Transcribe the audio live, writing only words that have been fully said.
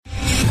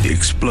The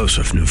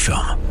explosive new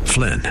film,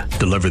 Flynn,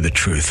 deliver the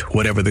truth,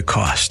 whatever the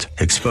cost.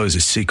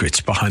 Exposes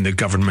secrets behind the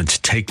government's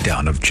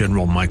takedown of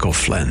General Michael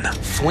Flynn.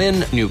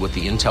 Flynn knew what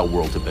the intel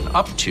world had been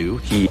up to.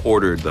 He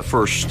ordered the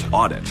first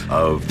audit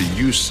of the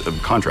use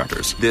of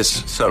contractors.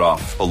 This set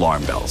off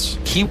alarm bells.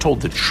 He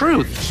told the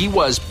truth. He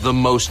was the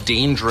most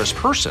dangerous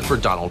person for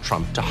Donald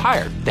Trump to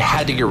hire. They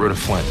had to get rid of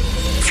Flynn.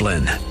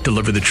 Flynn,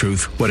 deliver the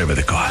truth, whatever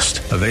the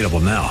cost. Available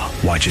now.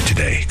 Watch it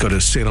today. Go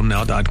to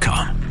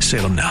salemnow.com.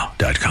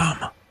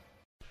 salemnow.com.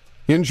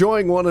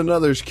 Enjoying one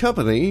another's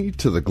company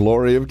to the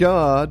glory of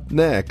God.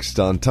 Next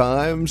on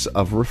Times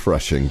of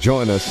Refreshing.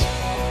 Join us.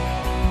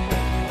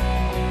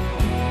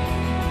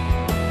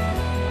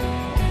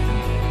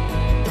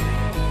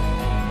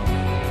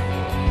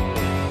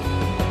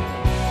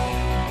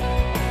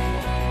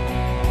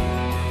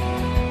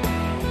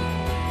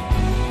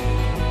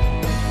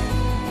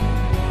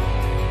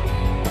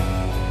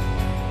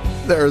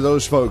 There are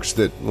those folks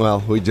that,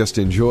 well, we just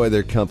enjoy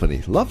their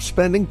company, love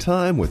spending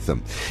time with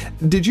them.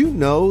 Did you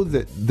know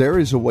that there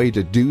is a way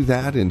to do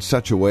that in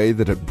such a way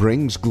that it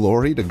brings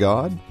glory to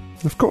God?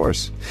 Of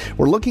course.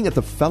 We're looking at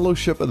the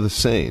fellowship of the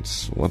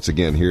saints. Once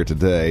again here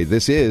today,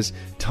 this is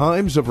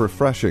Times of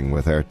Refreshing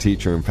with our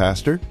teacher and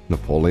pastor,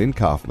 Napoleon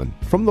Kaufman,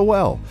 from The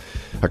Well,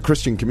 a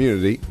Christian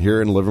community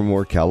here in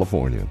Livermore,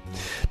 California.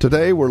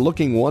 Today we're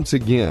looking once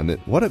again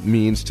at what it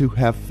means to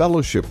have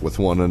fellowship with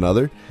one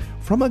another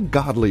from a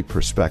godly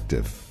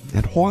perspective,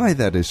 and why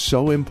that is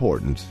so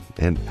important,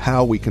 and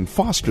how we can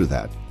foster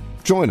that.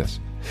 Join us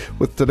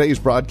with today's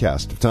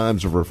broadcast of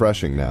Times of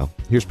Refreshing now.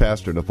 Here's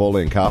Pastor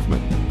Napoleon Kaufman.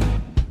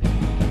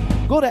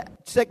 Go to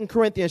 2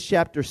 Corinthians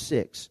chapter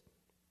 6.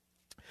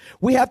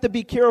 We have to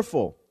be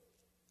careful,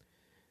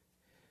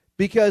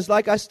 because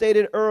like I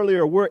stated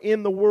earlier, we're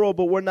in the world,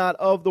 but we're not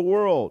of the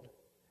world.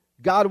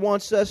 God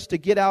wants us to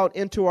get out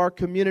into our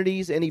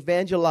communities and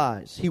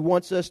evangelize. He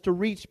wants us to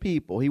reach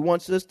people. He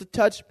wants us to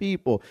touch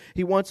people.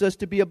 He wants us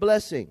to be a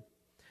blessing,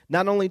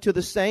 not only to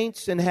the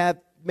saints and have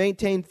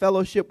maintained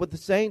fellowship with the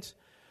saints,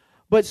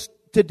 but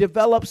to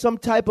develop some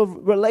type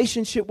of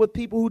relationship with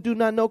people who do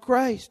not know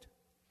Christ.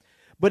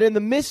 But in the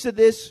midst of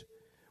this,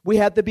 we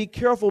have to be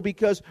careful,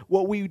 because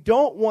what we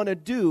don't want to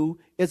do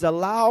is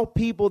allow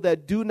people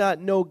that do not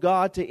know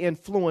God to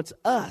influence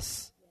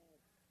us.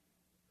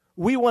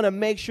 We want to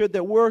make sure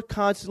that we're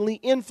constantly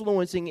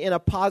influencing in a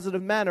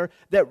positive manner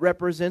that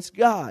represents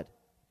God.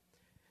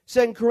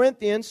 2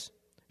 Corinthians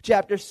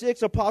chapter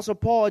 6, Apostle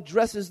Paul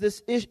addresses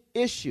this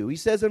issue. He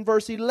says in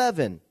verse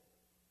 11,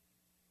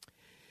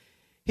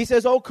 he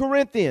says, "O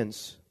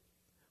Corinthians,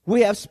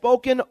 we have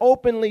spoken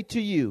openly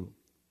to you.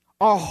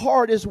 Our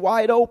heart is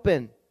wide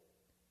open.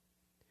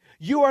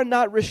 You are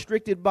not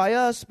restricted by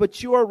us,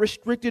 but you are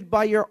restricted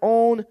by your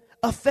own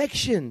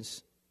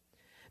affections.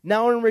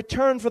 Now in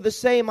return for the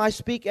same I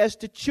speak as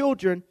to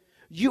children,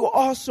 you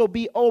also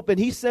be open."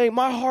 He's saying,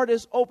 my heart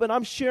is open.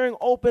 I'm sharing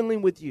openly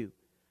with you.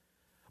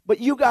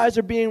 But you guys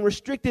are being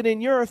restricted in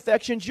your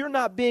affections. You're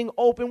not being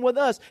open with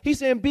us. He's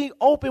saying, be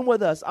open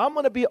with us. I'm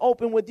going to be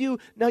open with you.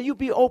 Now you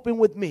be open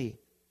with me.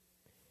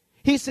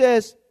 He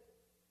says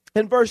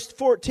in verse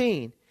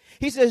 14,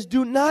 he says,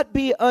 "Do not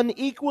be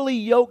unequally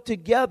yoked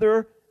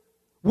together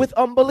with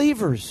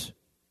unbelievers."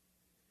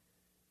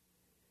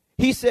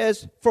 He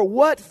says, "For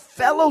what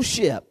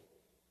fellowship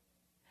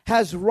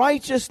has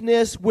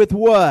righteousness with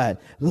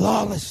what?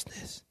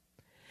 Lawlessness.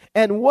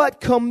 And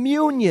what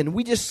communion,"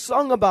 we just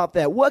sung about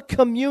that. "What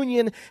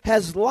communion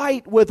has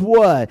light with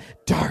what?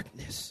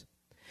 Darkness.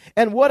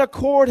 And what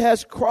accord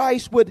has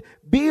Christ with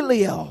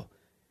Belial?"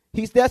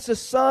 That's a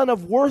son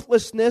of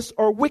worthlessness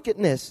or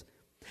wickedness.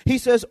 He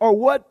says, "Or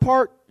what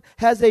part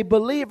has a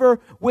believer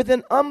with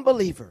an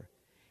unbeliever?"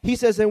 He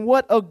says, "And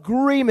what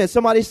agreement?"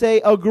 Somebody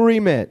say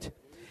agreement.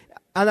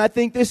 And I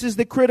think this is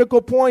the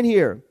critical point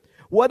here.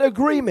 What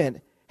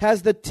agreement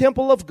has the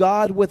temple of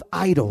God with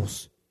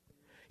idols?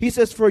 He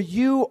says, "For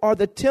you are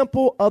the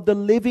temple of the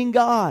living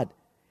God."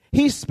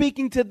 He's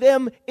speaking to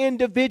them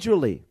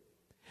individually.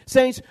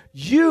 Saints,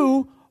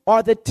 you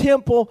are the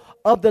temple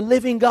of the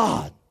living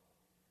God.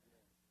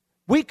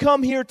 We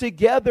come here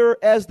together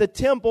as the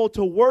temple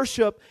to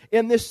worship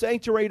in this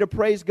sanctuary to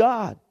praise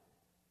God.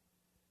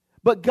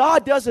 But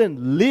God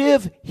doesn't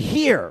live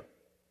here.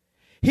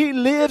 He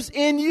lives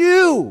in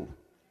you.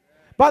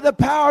 By the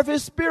power of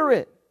His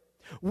Spirit.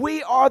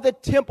 We are the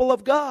temple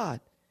of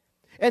God.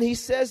 And He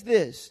says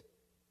this.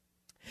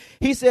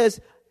 He says,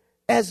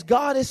 "As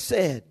God has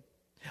said,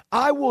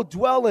 I will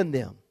dwell in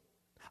them.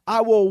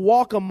 I will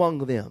walk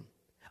among them.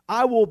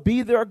 I will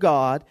be their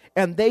God,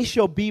 and they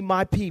shall be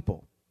my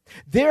people.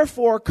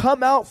 Therefore,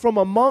 come out from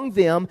among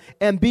them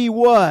and be"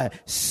 what?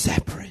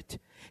 Separate.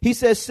 He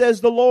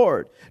says the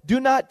Lord, "Do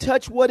not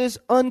touch what is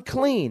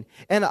unclean,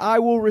 and I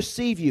will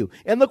receive you."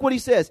 And look what He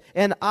says,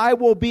 "And I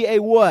will be a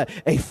what?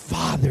 A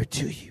father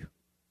to you.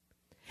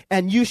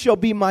 And you shall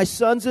be my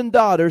sons and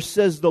daughters,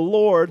 says the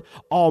Lord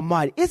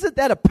Almighty." Isn't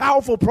that a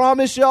powerful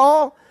promise,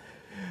 y'all?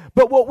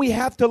 But what we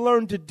have to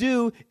learn to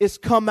do is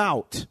come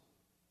out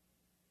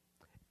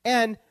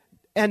and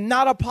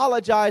not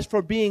apologize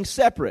for being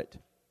separate.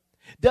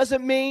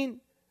 Doesn't mean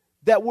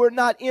that we're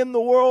not in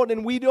the world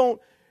and we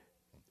don't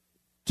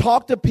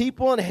talk to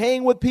people and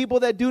hang with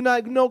people that do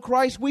not know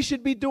Christ. We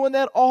should be doing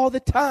that all the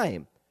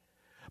time.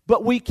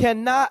 But we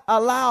cannot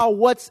allow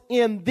what's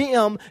in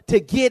them to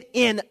get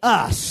in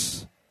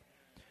us.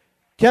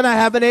 Can I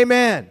have an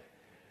amen?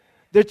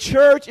 The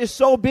church is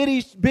so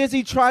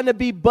busy trying to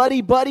be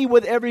buddy-buddy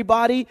with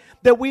everybody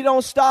that we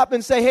don't stop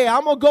and say, hey,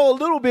 I'm going to go a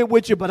little bit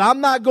with you, but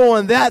I'm not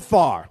going that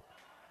far.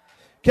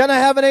 Can I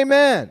have an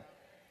amen?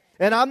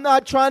 And I'm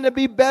not trying to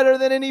be better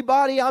than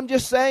anybody. I'm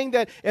just saying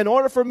that in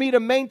order for me to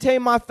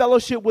maintain my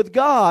fellowship with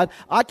God,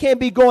 I can't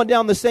be going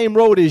down the same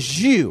road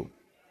as you.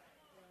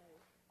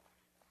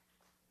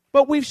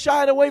 But we've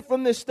shied away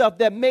from this stuff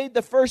that made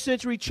the first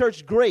century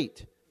church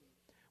great.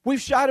 We've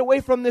shied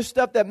away from this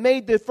stuff that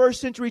made the first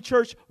century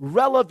church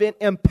relevant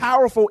and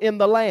powerful in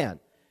the land.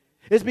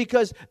 It's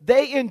because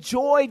they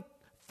enjoyed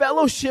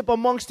fellowship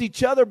amongst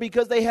each other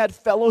because they had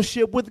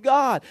fellowship with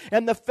God.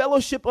 And the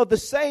fellowship of the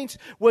saints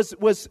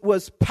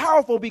was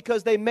powerful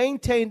because they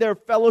maintained their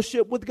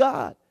fellowship with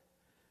God.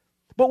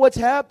 But what's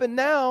happened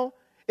now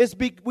is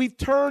we've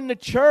turned the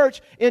church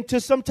into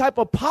some type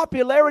of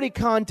popularity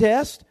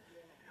contest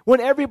when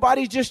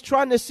everybody's just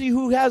trying to see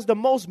who has the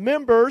most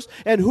members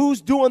and who's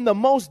doing the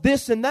most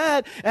this and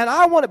that. And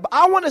I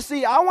want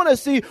to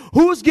see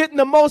who's getting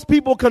the most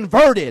people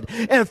converted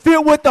and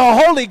filled with the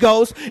Holy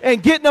Ghost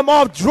and getting them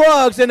off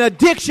drugs and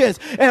addictions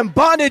and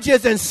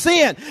bondages and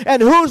sin,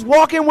 and who's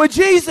walking with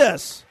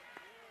Jesus.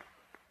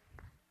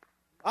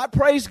 I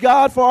praise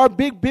God for our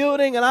big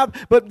building,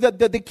 but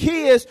the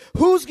key is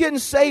who's getting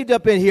saved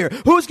up in here?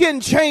 Who's getting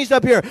changed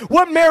up here?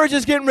 What marriage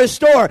is getting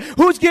restored?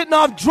 Who's getting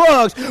off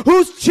drugs?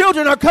 Whose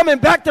children are coming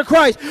back to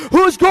Christ?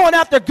 Who's going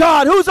after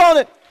God? Who's on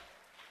it?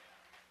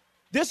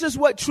 This is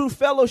what true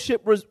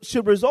fellowship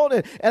should result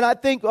in. And I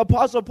think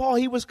Apostle Paul,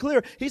 he was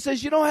clear. He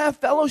says, you don't have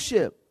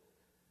fellowship.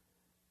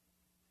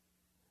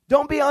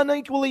 Don't be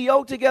unequally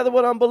yoked together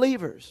with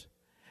unbelievers.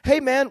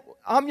 Hey, man,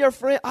 I'm your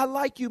friend. I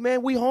like you,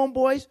 man. We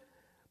homeboys.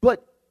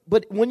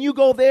 But when you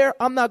go there,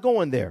 I'm not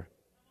going there.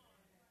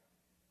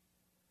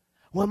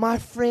 Well, my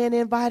friend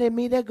invited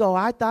me to go.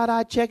 I thought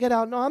I'd check it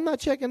out. No, I'm not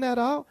checking that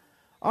out.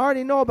 I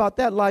already know about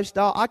that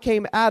lifestyle. I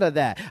came out of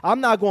that.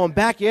 I'm not going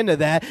back into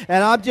that.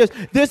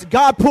 And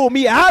God pulled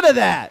me out of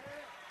that.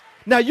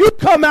 Now you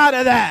come out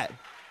of that.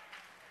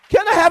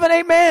 Can I have an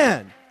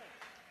amen?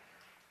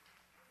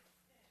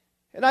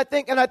 And I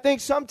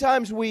think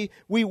sometimes we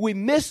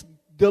miss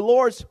the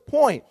Lord's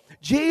point.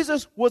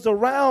 Jesus was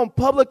around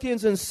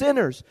publicans and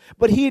sinners,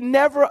 but he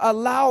never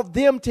allowed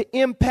them to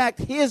impact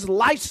his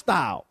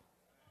lifestyle.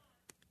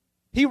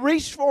 He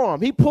reached for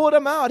them. He pulled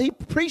them out. He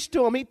preached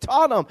to them. He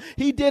taught them.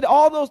 He did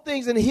all those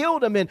things and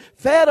healed them and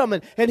fed them.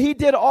 And he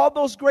did all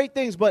those great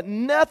things, but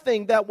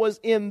nothing that was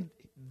in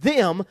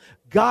them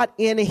got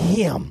in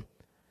him.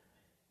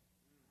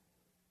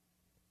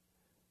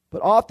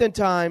 But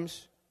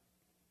oftentimes,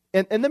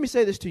 and let me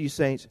say this to you,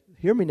 saints.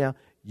 Hear me now.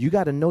 You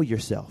got to know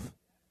yourself.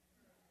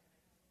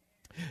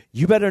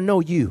 You better know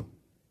you.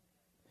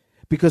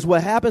 Because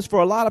what happens for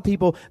a lot of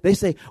people, they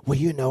say, well,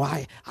 you know,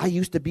 I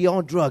used to be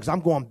on drugs. I'm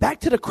going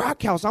back to the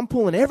crack house. I'm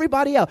pulling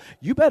everybody out.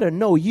 You better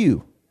know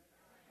you.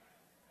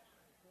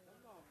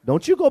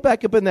 Don't you go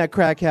back up in that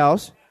crack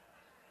house.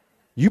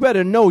 You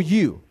better know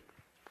you.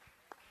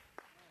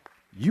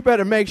 You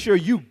better make sure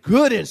you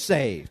good and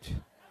saved.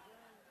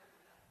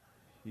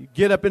 You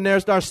get up in there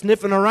and start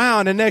sniffing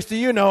around, and next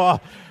thing you know,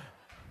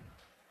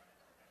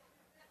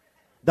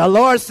 the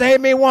Lord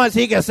saved me once,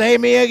 he can save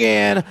me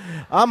again.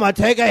 I'm going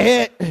to take a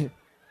hit.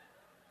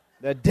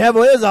 The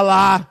devil is a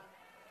lie.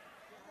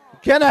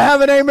 Can I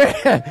have an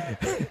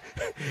amen?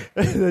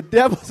 The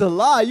devil's a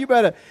lie. You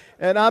better,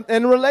 and I'm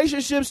in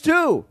relationships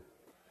too.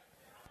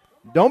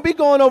 Don't be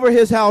going over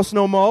his house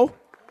no more.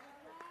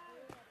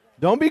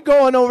 Don't be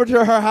going over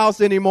to her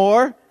house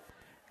anymore.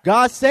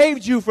 God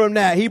saved you from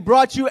that. He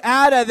brought you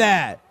out of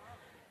that.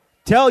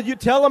 Tell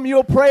them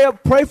you'll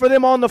pray for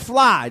them on the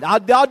fly.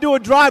 I'll do a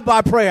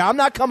drive-by prayer. I'm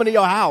not coming to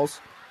your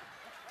house.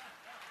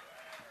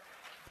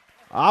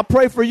 I'll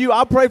pray for you.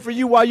 I'll pray for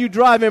you while you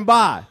driving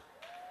by.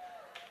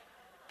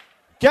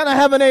 Can I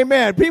have an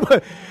amen? People,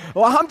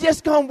 well,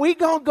 we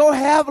gonna go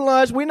have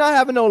lunch. We're not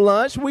having no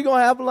lunch. We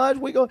gonna have lunch.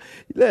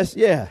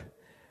 Yeah.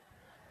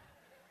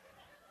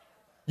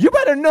 You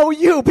better know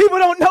you. People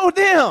don't know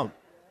them.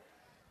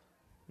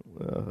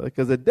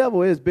 Because the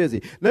devil is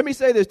busy. Let me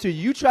say this to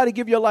you. You try to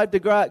give your life to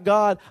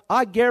God,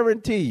 I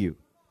guarantee you,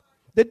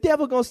 the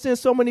devil going to send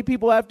so many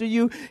people after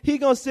you. He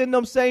going to send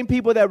them same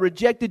people that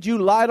rejected you,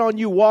 lied on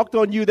you, walked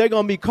on you. They're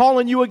going to be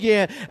calling you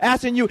again,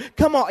 asking you,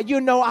 come on,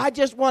 I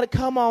just want to,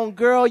 come on,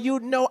 girl.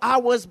 I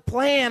was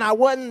playing. I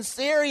wasn't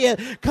serious.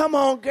 Come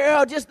on,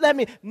 girl, just let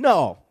me.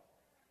 No.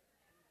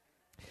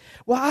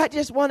 Well, I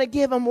just want to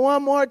give him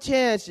one more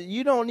chance.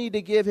 You don't need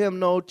to give him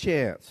no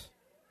chance.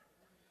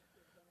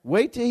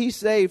 Wait till he's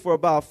saved for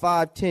about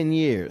 5-10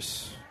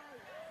 years.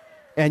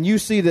 And you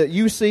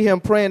see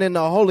him praying in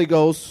the Holy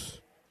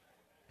Ghost.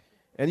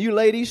 And you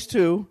ladies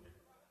too.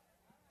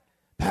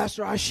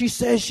 Pastor, she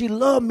says she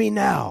loved me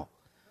now.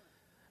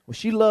 Well,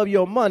 she love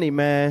your money,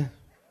 man.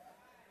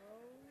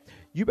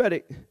 You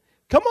better,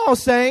 come on,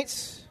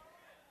 saints.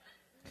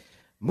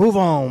 Move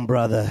on,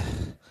 brother.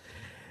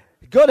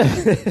 Go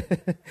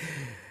to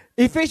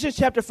Ephesians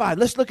chapter 5.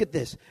 Let's look at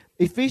this.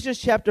 Ephesians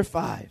chapter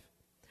 5.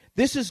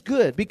 This is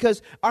good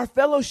because our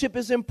fellowship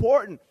is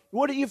important.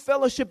 What are you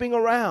fellowshipping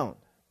around?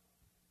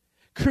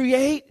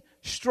 Create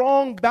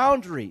strong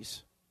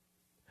boundaries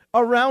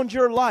around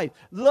your life.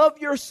 Love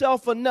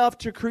yourself enough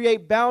to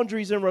create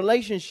boundaries in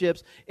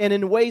relationships and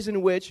in ways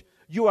in which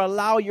you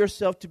allow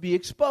yourself to be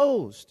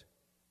exposed.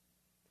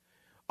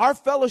 Our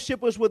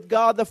fellowship was with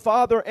God the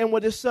Father and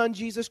with His Son,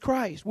 Jesus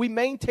Christ. We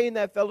maintain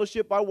that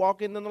fellowship by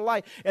walking in the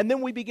light. And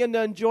then we begin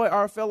to enjoy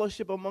our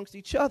fellowship amongst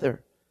each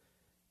other.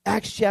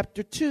 Acts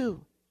chapter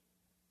 2.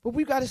 But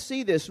we've got to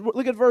see this.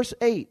 Look at verse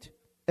 8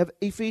 of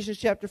Ephesians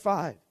chapter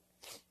 5.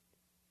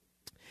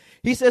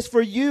 He says,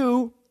 for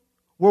you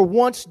were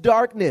once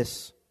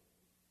darkness.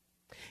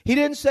 He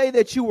didn't say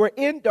that you were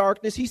in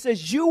darkness. He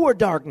says you were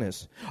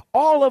darkness.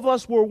 All of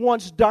us were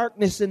once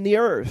darkness in the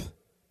earth.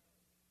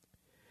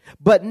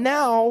 But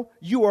now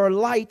you are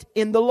light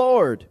in the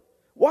Lord.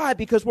 Why?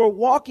 Because we're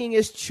walking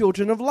as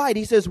children of light.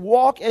 He says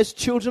walk as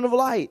children of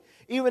light,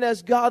 even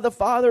as God the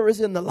Father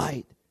is in the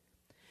light.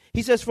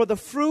 He says for the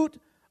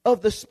fruit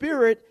of the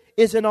Spirit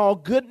is in all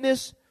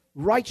goodness,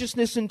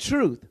 righteousness, and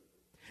truth.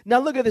 Now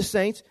look at this,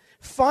 saints.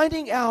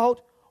 Finding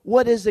out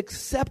what is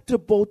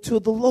acceptable to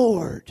the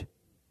Lord.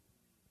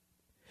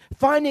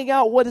 Finding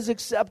out what is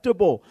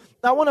acceptable.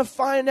 I want to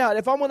find out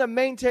if I want to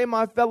maintain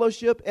my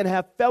fellowship and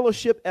have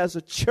fellowship as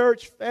a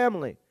church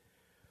family.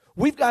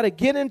 We've got to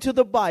get into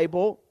the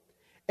Bible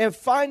and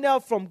find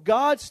out from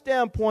God's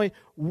standpoint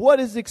what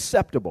is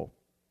acceptable.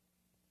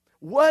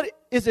 What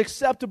is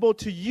acceptable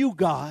to you,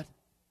 God?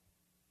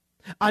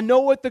 I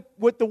know what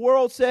the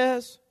world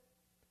says.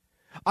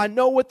 I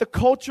know what the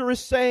culture is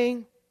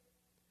saying.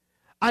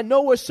 I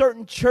know what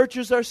certain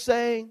churches are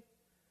saying.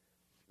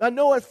 I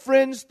know what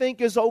friends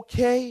think is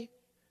okay.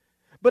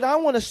 But I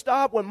want to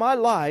stop with my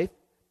life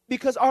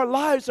because our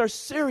lives are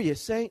serious,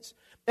 saints.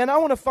 And I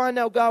want to find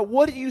out, God,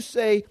 what do you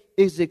say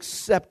is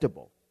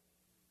acceptable?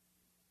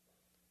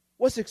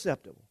 What's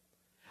acceptable?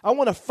 I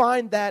want to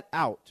find that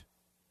out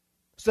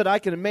so that I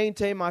can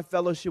maintain my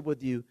fellowship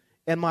with you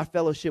and my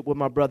fellowship with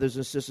my brothers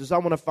and sisters. I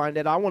want to find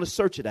that. I want to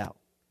search it out.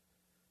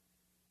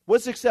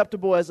 What's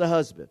acceptable as a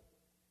husband?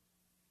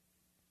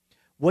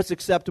 What's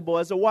acceptable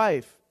as a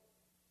wife?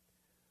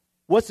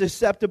 What's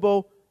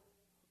acceptable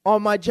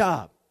on my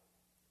job?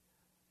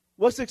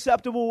 What's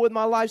acceptable with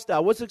my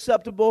lifestyle? What's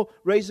acceptable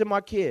raising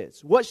my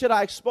kids? What should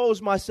I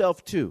expose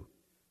myself to?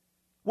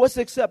 What's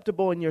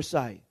acceptable in your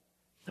sight?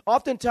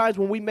 Oftentimes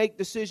when we make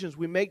decisions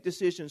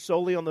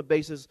solely on the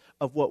basis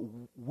of what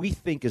we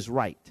think is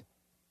right.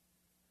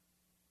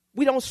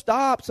 We don't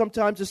stop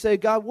sometimes to say,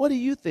 God, what do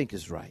you think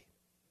is right?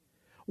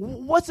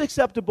 What's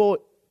acceptable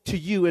to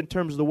you in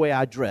terms of the way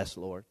I dress,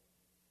 Lord?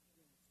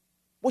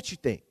 What you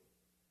think?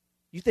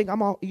 You think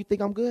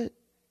I'm good?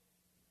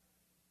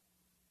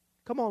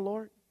 Come on,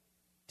 Lord.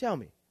 Tell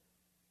me.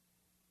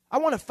 I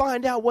want to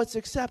find out what's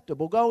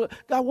acceptable. God,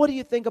 what do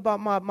you think about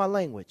my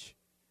language?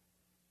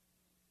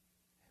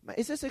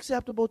 Is this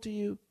acceptable to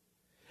you?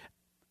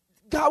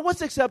 God,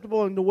 what's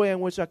acceptable in the way in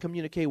which I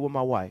communicate with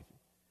my wife?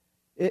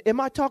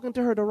 Am I talking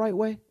to her the right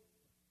way?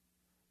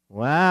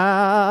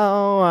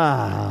 Wow.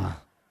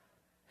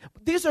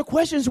 These are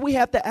questions we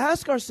have to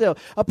ask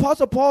ourselves.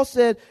 Apostle Paul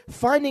said,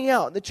 finding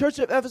out. The church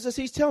of Ephesus,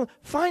 he's telling,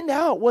 find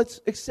out what's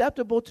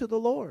acceptable to the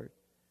Lord.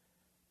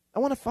 I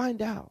want to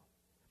find out.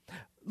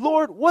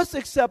 Lord, what's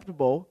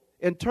acceptable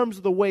in terms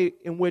of the way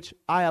in which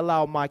I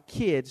allow my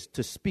kids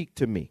to speak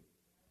to me?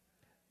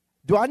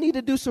 Do I need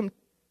to do some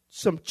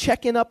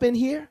checking up in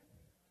here?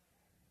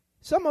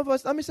 Some of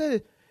us, let me say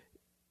this.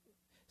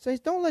 Saints,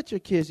 don't let your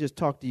kids just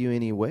talk to you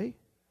anyway.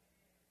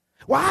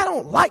 Well, I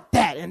don't like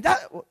that. And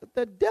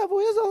the devil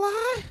is a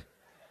lie.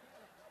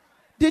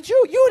 You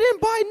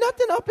didn't buy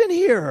nothing up in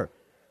here.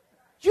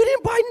 You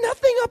didn't buy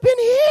nothing up in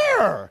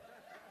here.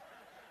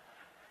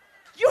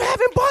 You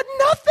haven't bought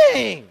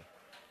nothing.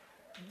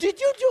 Did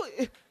you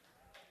do?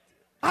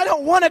 I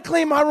don't want to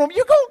clean my room.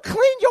 You go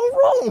clean your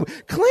room.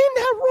 Clean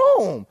that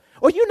room.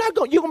 Or you're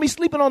going to be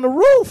sleeping on the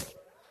roof.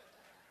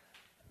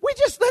 We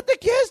just let the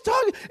kids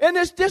talk, and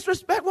it's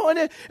disrespectful.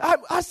 And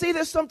I see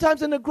this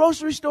sometimes in the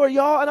grocery store,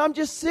 y'all, and I'm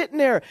just sitting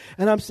there,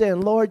 and I'm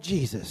saying, Lord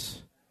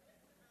Jesus.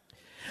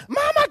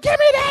 Mama, give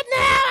me that now.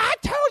 I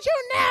told you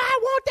now I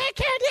want that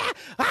candy.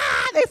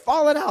 They're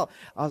falling out.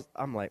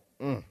 I'm like,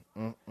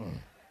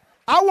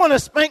 I want to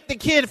spank the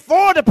kid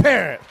for the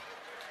parent.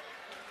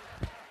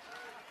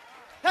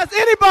 Has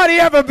anybody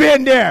ever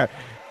been there?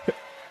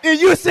 And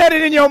you said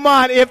it in your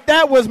mind, if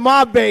that was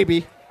my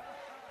baby,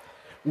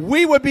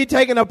 we would be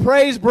taking a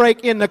praise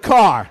break in the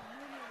car.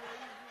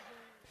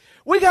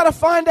 We got to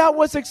find out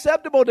what's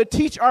acceptable to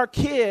teach our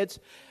kids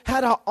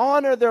how to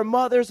honor their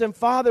mothers and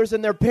fathers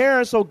and their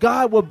parents so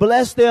God will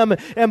bless them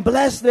and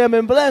bless them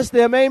and bless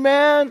them.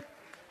 Amen?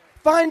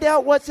 Find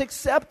out what's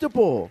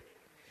acceptable.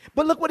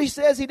 But look what he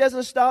says. He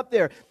doesn't stop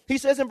there. He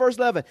says in verse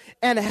 11,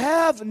 and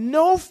have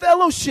no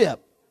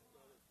fellowship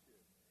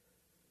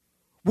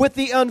with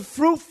the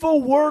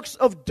unfruitful works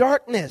of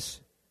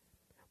darkness,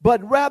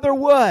 but rather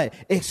what?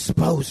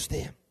 Expose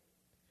them.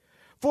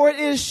 For it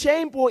is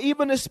shameful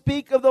even to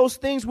speak of those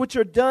things which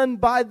are done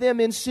by them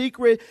in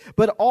secret,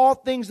 but all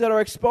things that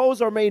are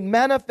exposed are made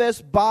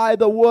manifest by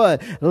the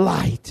what?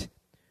 Light.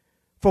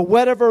 For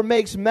whatever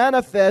makes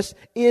manifest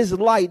is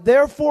light.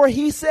 Therefore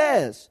he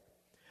says,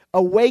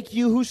 awake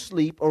you who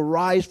sleep,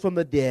 arise from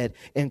the dead,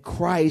 and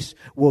Christ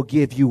will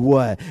give you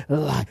what?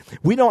 Light.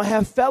 We don't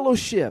have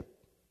fellowship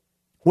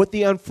with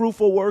the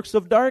unfruitful works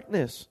of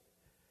darkness.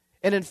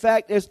 And in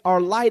fact, as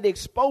our light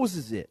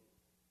exposes it.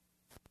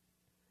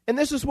 And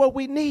this is what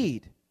we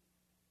need.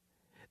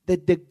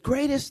 The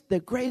greatest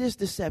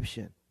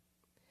deception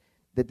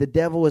that the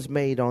devil has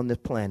made on this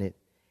planet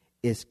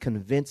is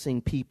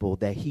convincing people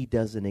that he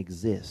doesn't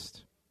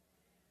exist.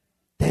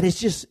 That it's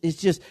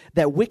just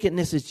that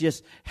wickedness is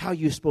just how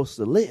you're supposed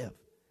to live.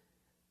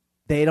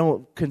 They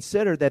don't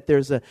consider that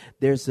there's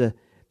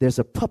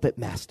a puppet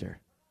master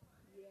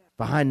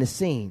behind the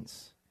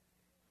scenes.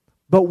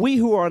 But we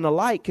who are in the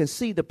light can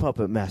see the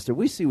puppet master.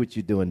 We see what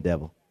you're doing,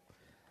 devil.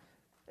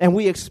 And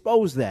we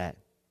expose that.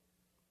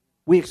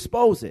 We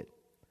expose it.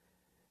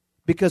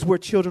 Because we're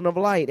children of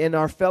light. And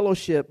our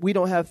fellowship, we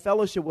don't have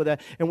fellowship with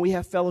that. And we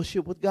have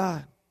fellowship with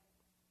God.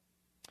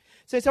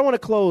 Saints, I want to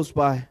close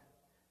by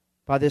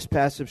this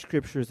passage of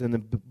scriptures in the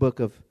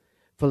book of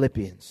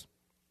Philippians.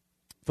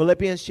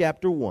 Philippians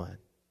chapter 1.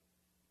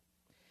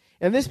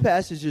 And this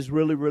passage is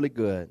really, really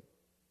good.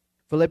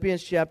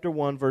 Philippians chapter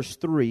 1, verse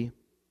 3,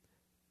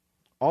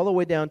 all the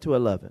way down to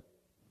 11.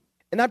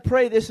 And I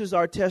pray this is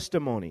our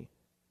testimony.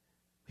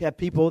 We have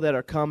people that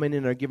are coming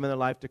and are giving their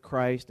life to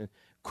Christ, and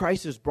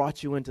Christ has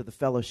brought you into the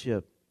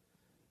fellowship.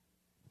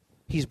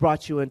 He's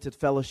brought you into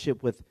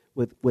fellowship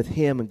with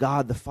Him and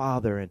God the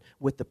Father and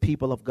with the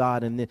people of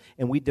God. And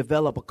we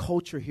develop a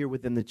culture here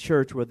within the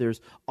church where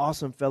there's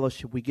awesome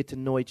fellowship. We get to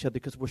know each other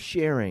because we're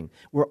sharing.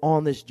 We're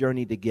on this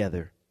journey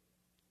together.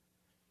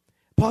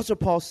 Apostle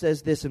Paul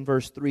says this in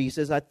verse 3. He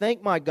says, I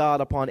thank my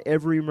God upon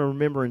every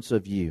remembrance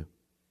of you,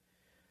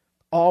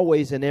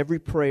 always in every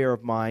prayer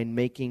of mine,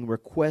 making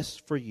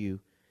requests for you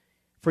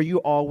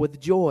all with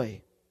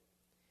joy.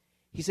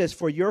 He says,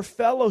 for your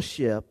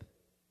fellowship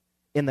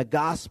in the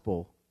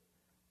gospel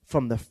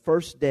from the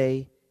first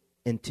day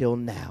until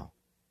now.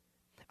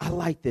 I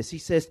like this. He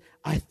says,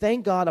 I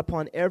thank God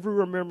upon every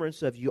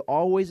remembrance of you,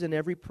 always in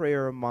every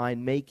prayer of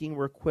mine, making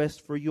requests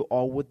for you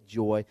all with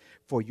joy,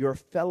 for your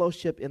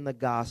fellowship in the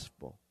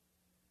gospel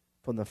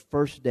from the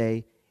first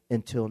day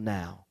until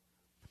now.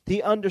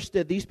 He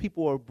understood these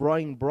people were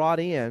being brought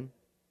in,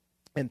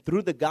 and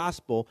through the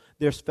gospel,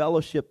 there's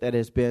fellowship that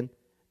has been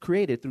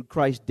created through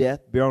Christ's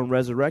death, burial, and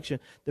resurrection.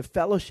 The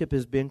fellowship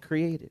has been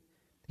created.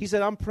 He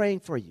said, I'm praying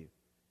for you.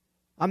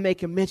 I'm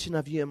making mention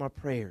of you in my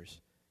prayers.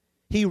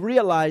 He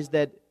realized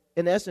that,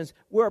 in essence,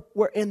 we're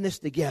in this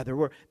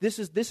together. This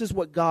is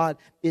what God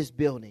is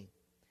building.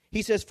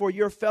 He says, for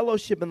your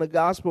fellowship in the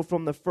gospel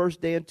from the first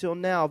day until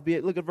now,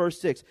 look at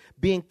verse 6,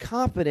 being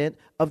confident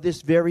of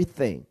this very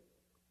thing,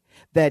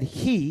 that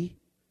he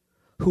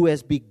who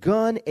has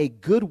begun a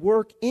good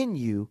work in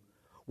you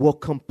will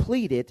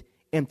complete it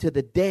until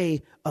the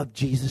day of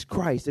Jesus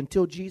Christ,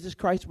 until Jesus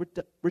Christ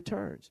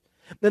returns.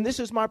 Then this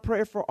is my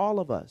prayer for all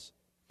of us.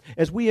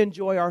 As we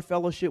enjoy our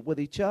fellowship with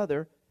each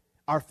other,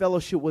 our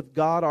fellowship with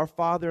God, our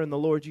Father, and the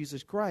Lord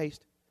Jesus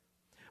Christ,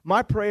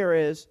 my prayer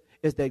is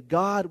that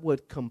God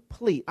would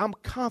complete. I'm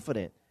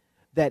confident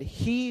that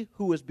he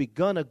who has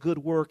begun a good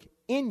work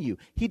in you,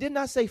 he did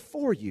not say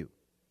for you.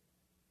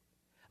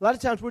 A lot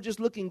of times we're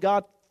just looking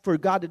for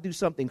God to do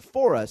something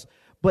for us,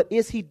 but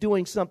is he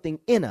doing something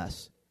in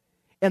us?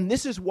 And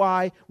this is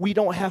why we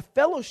don't have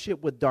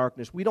fellowship with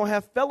darkness. We don't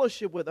have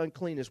fellowship with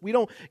uncleanness. We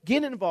don't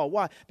get involved.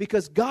 Why?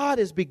 Because God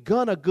has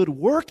begun a good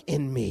work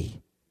in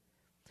me.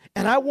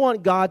 And I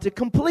want God to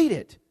complete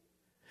it.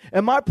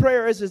 And my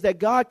prayer is that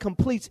God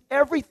completes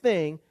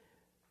everything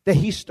that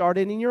he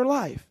started in your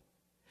life.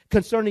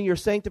 Concerning your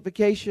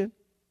sanctification,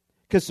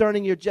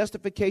 concerning your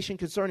justification,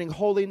 concerning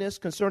holiness,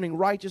 concerning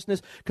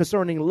righteousness,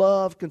 concerning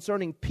love,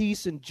 concerning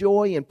peace and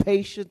joy and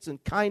patience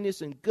and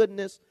kindness and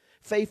goodness,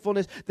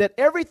 faithfulness, that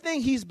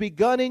everything he's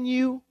begun in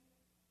you,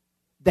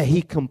 that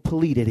he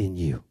completed in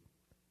you.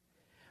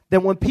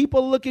 That when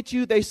people look at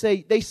you, they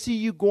see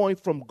you going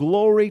from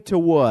glory to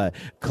what?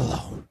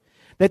 Glory.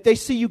 That they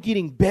see you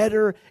getting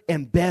better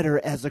and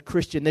better as a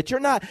Christian. That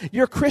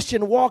your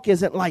Christian walk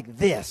isn't like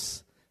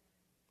this.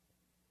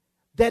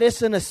 That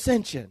it's an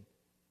ascension.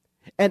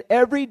 And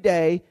every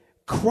day,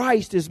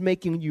 Christ is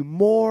making you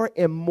more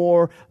and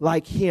more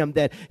like him.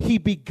 That he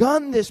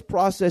begun this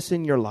process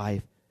in your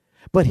life,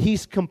 but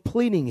he's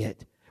completing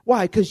it.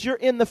 Why? Because you're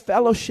in the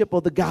fellowship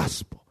of the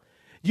gospel.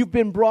 You've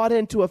been brought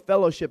into a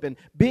fellowship. And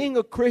being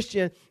a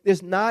Christian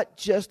is not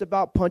just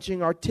about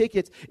punching our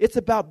tickets. It's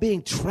about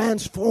being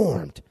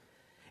transformed.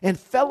 And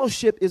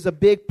fellowship is a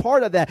big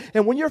part of that.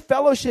 And when you're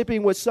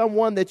fellowshipping with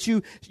someone that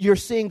you're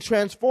seeing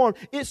transformed,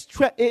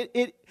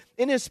 it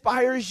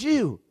inspires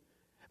you.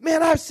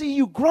 Man, I see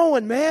you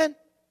growing, man.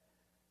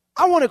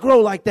 I want to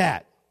grow like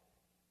that.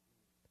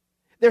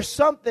 There's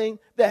something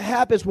that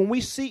happens when we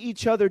see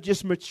each other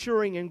just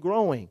maturing and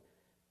growing.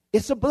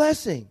 It's a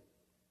blessing.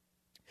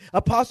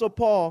 Apostle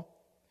Paul,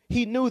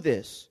 he knew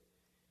this.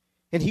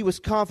 And he was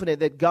confident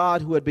that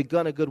God, who had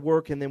begun a good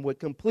work and then would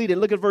complete it.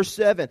 Look at verse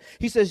 7.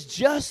 He says,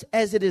 just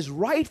as it is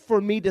right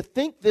for me to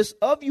think this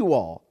of you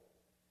all.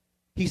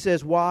 He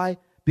says, why?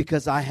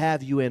 Because I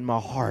have you in my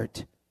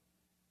heart.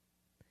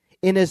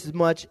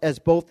 Inasmuch as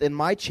both in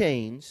my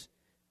chains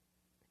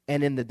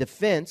and in the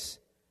defense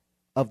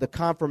of the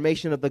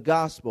confirmation of the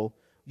gospel,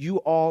 you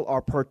all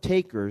are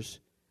partakers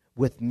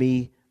with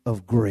me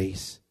of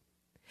grace.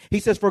 He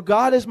says, for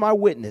God is my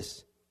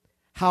witness,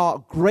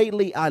 how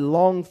greatly I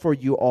long for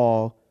you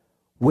all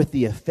with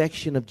the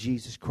affection of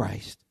Jesus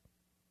Christ.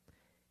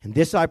 And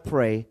this I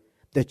pray,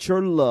 that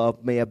your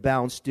love may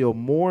abound still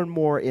more and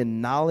more in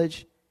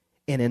knowledge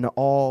and in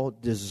all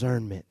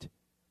discernment.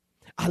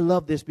 I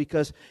love this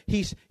because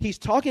he's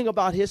talking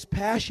about his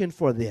passion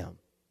for them.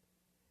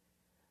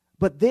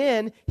 But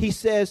then he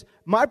says,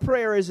 my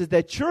prayer is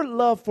that your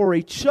love for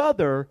each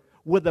other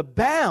would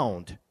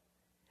abound.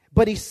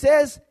 But he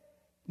says,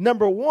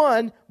 number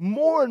one,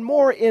 more and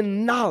more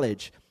in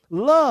knowledge.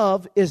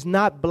 Love is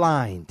not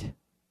blind.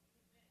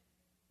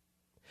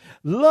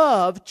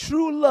 Love,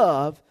 true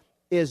love,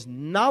 is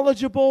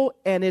knowledgeable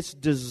and it's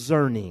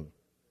discerning.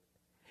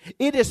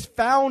 It has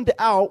found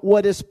out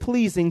what is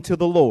pleasing to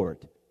the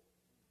Lord.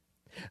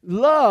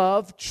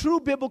 Love, true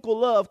biblical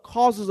love,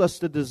 causes us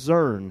to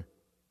discern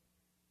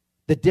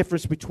the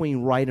difference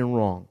between right and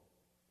wrong.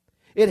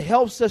 It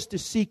helps us to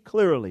see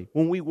clearly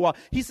when we walk.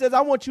 He says,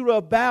 I want you to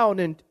abound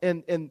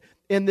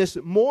in this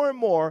more and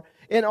more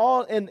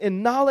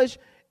in knowledge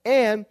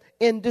and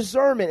in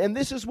discernment. And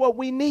this is what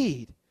we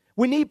need.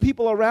 We need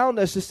people around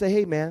us to say,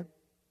 hey, man,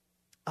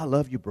 I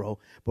love you, bro,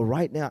 but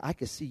right now I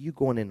can see you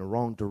going in the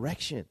wrong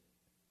direction.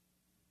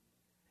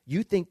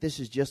 You think this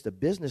is just a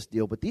business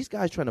deal, but these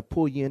guys trying to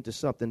pull you into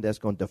something that's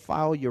going to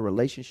defile your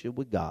relationship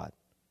with God.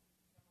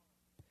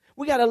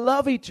 We got to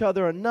love each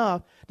other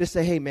enough to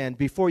say, hey, man,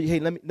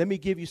 let me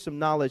give you some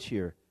knowledge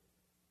here.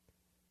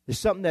 There's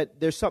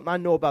something I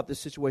know about this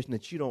situation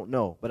that you don't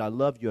know, but I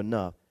love you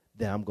enough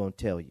that I'm going to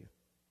tell you.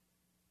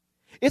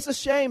 It's a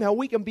shame how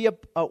we can be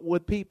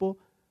with people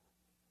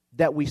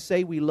that we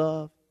say we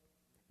love.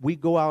 We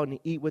go out and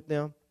eat with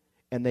them,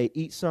 and they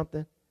eat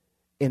something,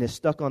 and it's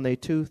stuck on their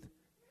tooth.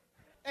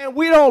 And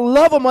we don't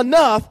love them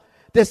enough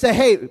to say,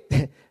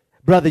 hey,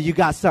 brother, you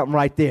got something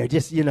right there.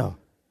 Just,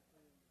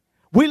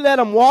 We let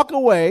them walk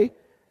away,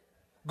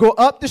 go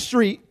up the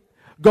street,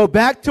 go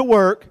back to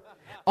work,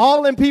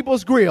 all in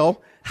people's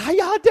grill. How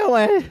y'all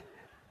doing?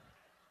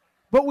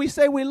 But we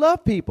say we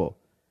love people.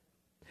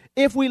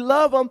 If we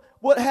love them,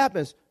 what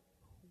happens?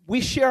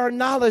 We share our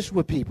knowledge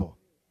with people.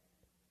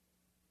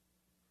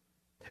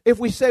 If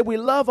we say we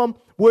love them,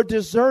 we're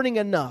discerning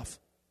enough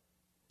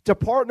to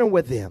partner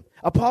with them.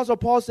 Apostle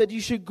Paul said you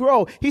should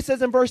grow. He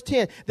says in verse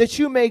 10 that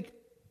you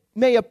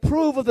may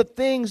approve of the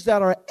things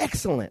that are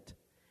excellent,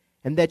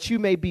 and that you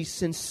may be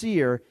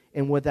sincere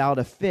and without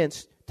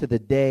offense to the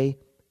day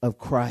of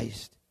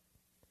Christ.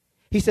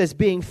 He says,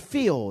 being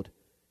filled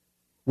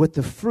with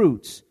the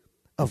fruits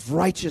of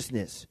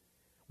righteousness,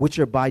 which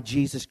are by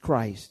Jesus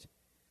Christ,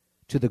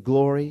 to the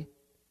glory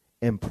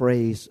and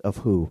praise of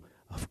who?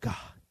 Of God.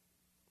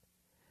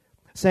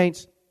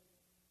 Saints,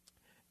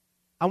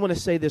 I want to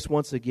say this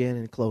once again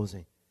in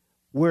closing.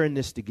 We're in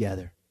this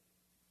together.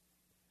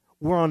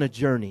 We're on a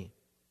journey.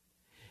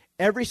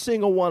 Every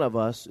single one of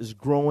us is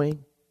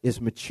growing, is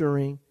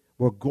maturing.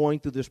 We're going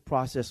through this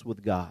process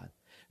with God.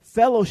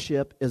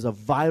 Fellowship is a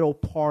vital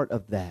part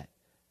of that.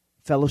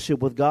 Fellowship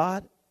with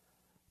God,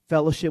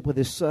 fellowship with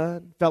His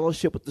Son,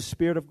 fellowship with the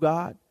Spirit of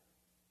God,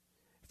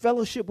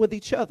 fellowship with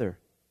each other.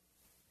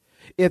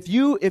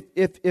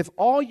 If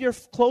all your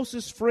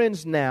closest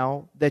friends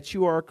now that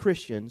you are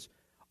Christians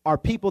are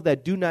people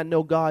that do not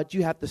know God,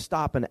 you have to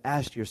stop and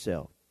ask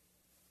yourself,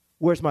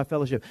 where's my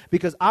fellowship?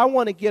 Because I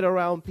want to get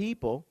around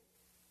people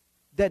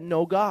that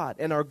know God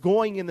and are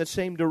going in the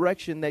same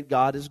direction that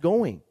God is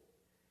going.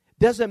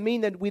 Doesn't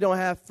mean that we don't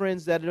have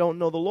friends that don't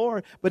know the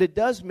Lord, but it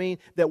does mean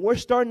that we're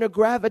starting to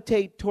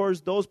gravitate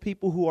towards those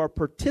people who are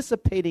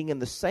participating in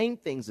the same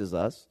things as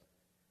us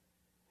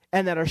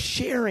and that are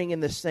sharing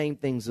in the same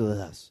things as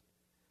us.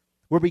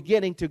 We're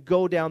beginning to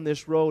go down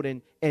this road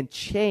and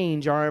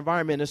change our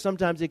environment, and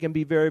sometimes it can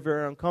be very,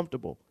 very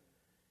uncomfortable.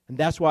 And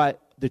that's why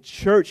the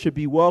church should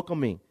be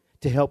welcoming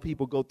to help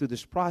people go through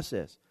this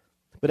process.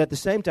 But at the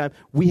same time,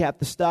 we have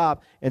to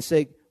stop and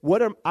say,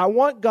 I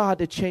want God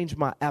to change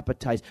my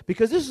appetites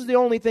because this is the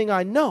only thing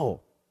I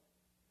know.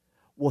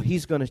 Well,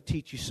 He's going to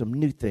teach you some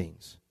new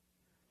things.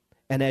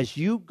 And as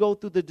you go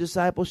through the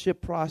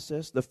discipleship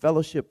process, the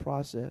fellowship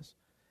process,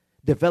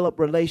 develop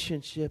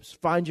relationships,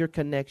 find your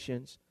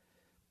connections,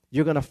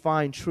 you're going to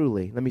find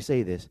truly, let me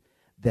say this,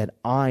 that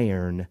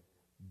iron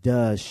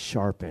does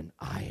sharpen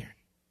iron.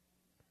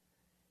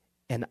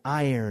 And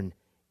iron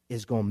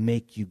is going to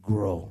make you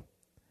grow.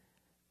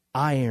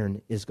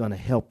 Iron is going to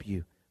help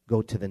you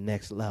go to the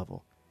next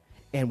level.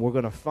 And we're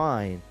going to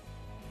find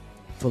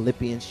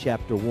Philippians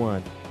chapter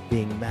 1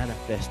 being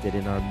manifested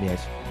in our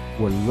midst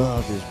where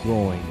love is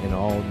growing in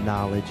all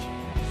knowledge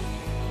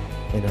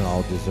and in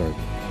all discernment.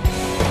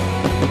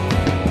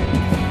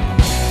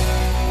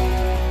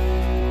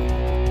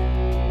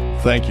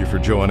 Thank you for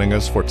joining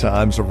us for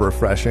Times of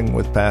Refreshing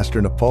with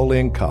Pastor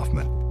Napoleon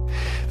Kaufman.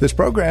 This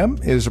program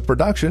is a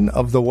production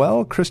of the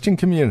Well Christian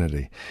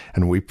Community,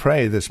 and we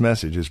pray this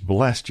message has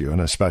blessed you in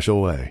a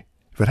special way.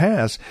 If it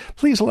has,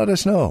 please let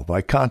us know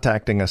by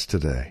contacting us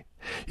today.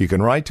 You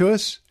can write to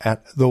us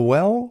at the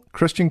Well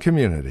Christian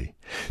Community,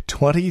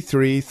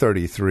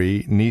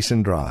 2333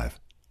 Neeson Drive.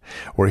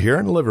 We're here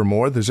in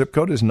Livermore. The zip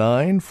code is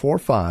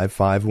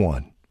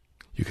 94551.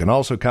 You can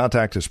also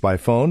contact us by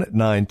phone at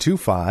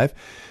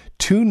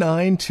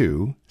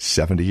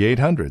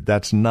 925-292-7800.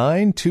 That's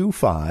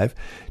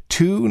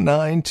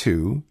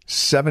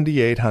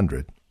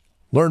 925-292-7800.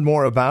 Learn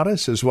more about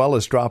us as well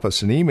as drop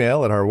us an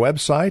email at our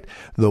website,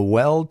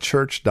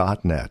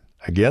 thewellchurch.net.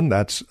 Again,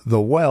 that's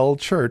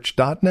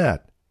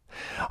thewellchurch.net.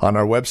 On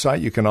our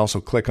website, you can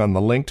also click on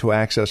the link to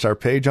access our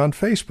page on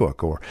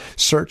Facebook or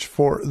search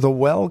for The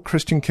Well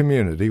Christian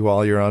Community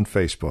while you're on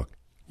Facebook.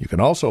 You can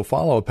also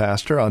follow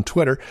Pastor on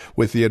Twitter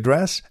with the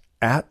address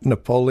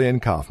 @Napoleon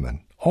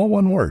Kaufman, all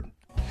one word.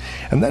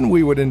 And then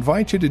we would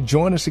invite you to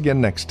join us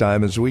again next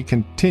time as we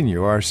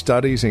continue our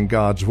studies in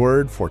God's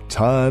Word for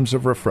Times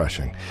of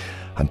Refreshing.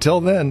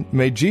 Until then,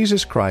 may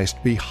Jesus Christ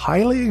be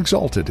highly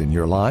exalted in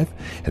your life,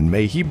 and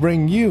may He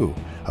bring you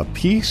a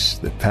peace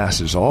that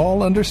passes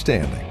all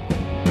understanding.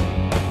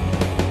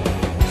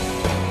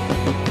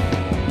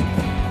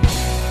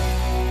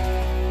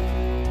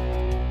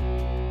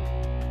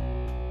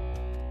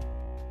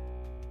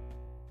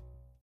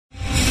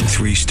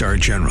 Three-star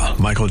General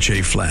Michael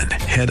J. Flynn,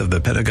 head of the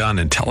Pentagon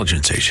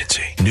Intelligence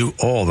Agency, knew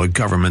all the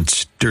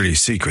government's dirty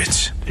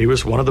secrets. He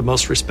was one of the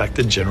most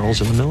respected generals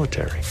in the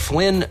military.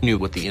 Flynn knew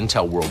what the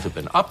intel world had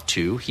been up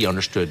to. He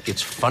understood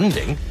its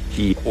funding.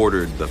 He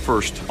ordered the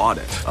first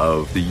audit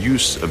of the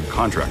use of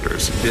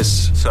contractors.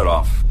 This set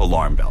off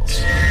alarm bells.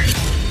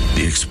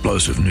 The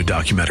explosive new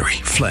documentary,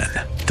 Flynn,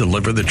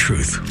 Deliver the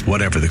Truth,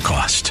 Whatever the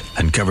Cost,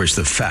 uncovers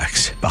the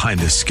facts behind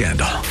this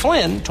scandal.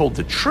 Flynn told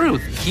the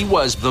truth. He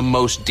was the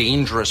most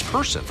dangerous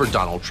person for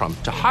Donald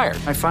Trump to hire.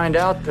 I find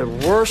out the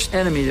worst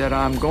enemy that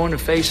I'm going to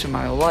face in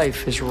my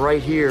life is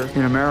right here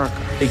in America.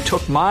 They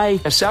took my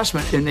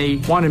assessment and they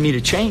wanted me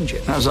to change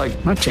it. And I was like,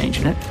 I'm not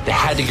changing it. They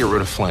had to get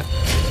rid of Flynn.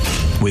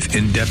 With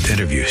in-depth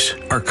interviews,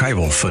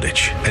 archival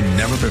footage, and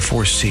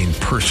never-before-seen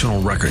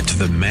personal records of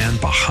the man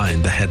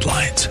behind the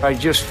headlines. I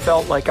just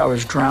felt like I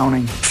was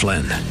drowning.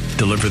 Flynn,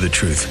 Deliver the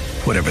Truth,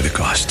 Whatever the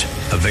Cost.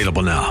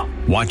 Available now.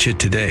 Watch it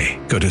today.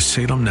 Go to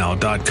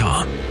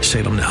salemnow.com.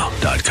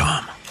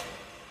 salemnow.com.